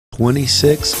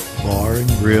26 Bar and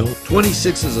Grill.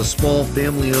 26 is a small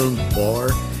family-owned bar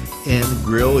and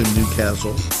grill in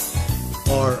Newcastle.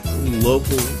 Our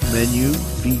local menu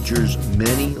features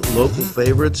many local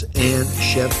favorites and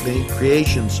chef-made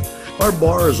creations. Our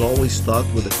bar is always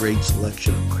stocked with a great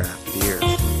selection of craft beers.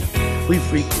 We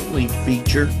frequently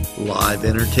feature live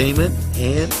entertainment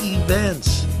and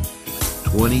events.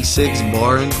 26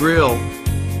 Bar and Grill.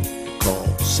 Call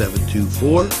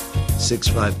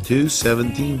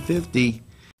 724-652-1750.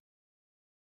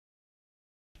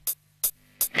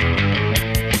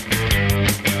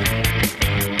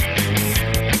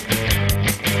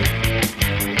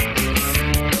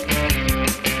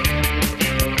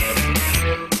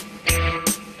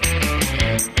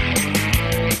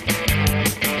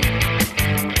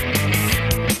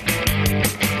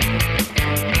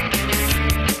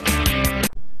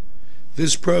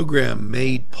 This program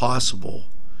made possible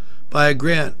by a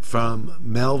grant from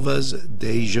Melva's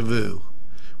Deja Vu,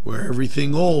 where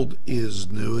everything old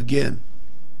is new again.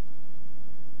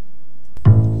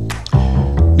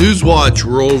 NewsWatch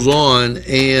rolls on,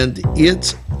 and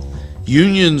it's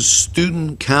Union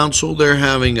Student Council. They're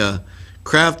having a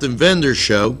craft and vendor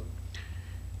show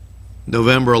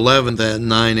November 11th at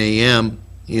 9 a.m.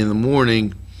 in the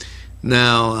morning.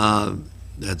 Now,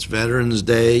 that's Veterans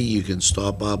Day. You can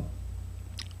stop up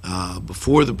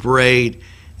before the parade,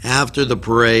 after the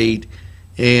parade,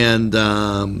 and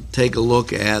take a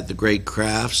look at the great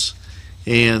crafts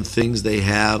and things they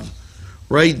have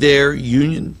right there.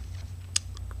 Union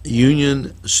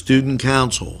Student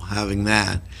Council having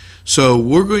that. So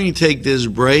we're going to take this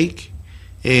break,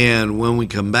 and when we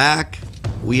come back,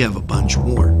 we have a bunch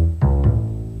more.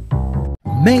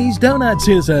 May's Donuts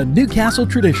is a Newcastle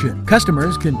tradition.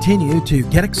 Customers continue to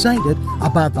get excited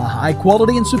about the high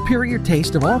quality and superior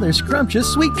taste of all their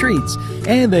scrumptious sweet treats,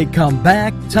 and they come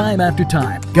back time after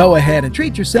time. Go ahead and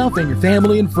treat yourself and your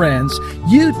family and friends.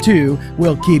 You too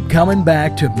will keep coming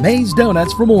back to May's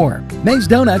Donuts for more. May's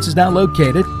Donuts is now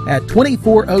located at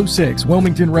 2406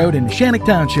 Wilmington Road in Shannock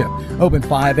Township. Open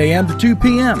 5 a.m. to 2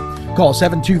 p.m. Call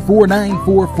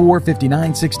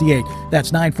 724-944-5968.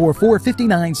 That's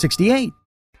 944-5968.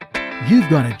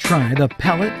 You've got to try the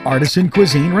Pellet Artisan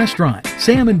Cuisine Restaurant.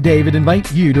 Sam and David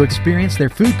invite you to experience their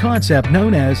food concept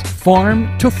known as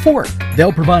Farm to Fork.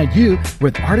 They'll provide you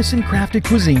with artisan crafted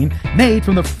cuisine made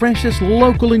from the freshest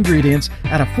local ingredients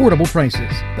at affordable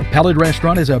prices. The Pellet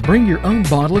Restaurant is a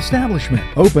bring-your-own-bottle establishment.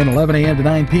 Open 11 a.m. to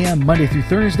 9 p.m. Monday through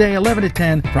Thursday, 11 to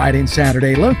 10, Friday and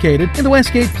Saturday, located in the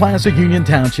Westgate Plaza, Union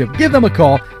Township. Give them a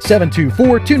call,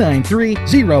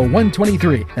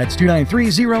 724-293-0123. That's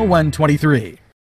 293-0123.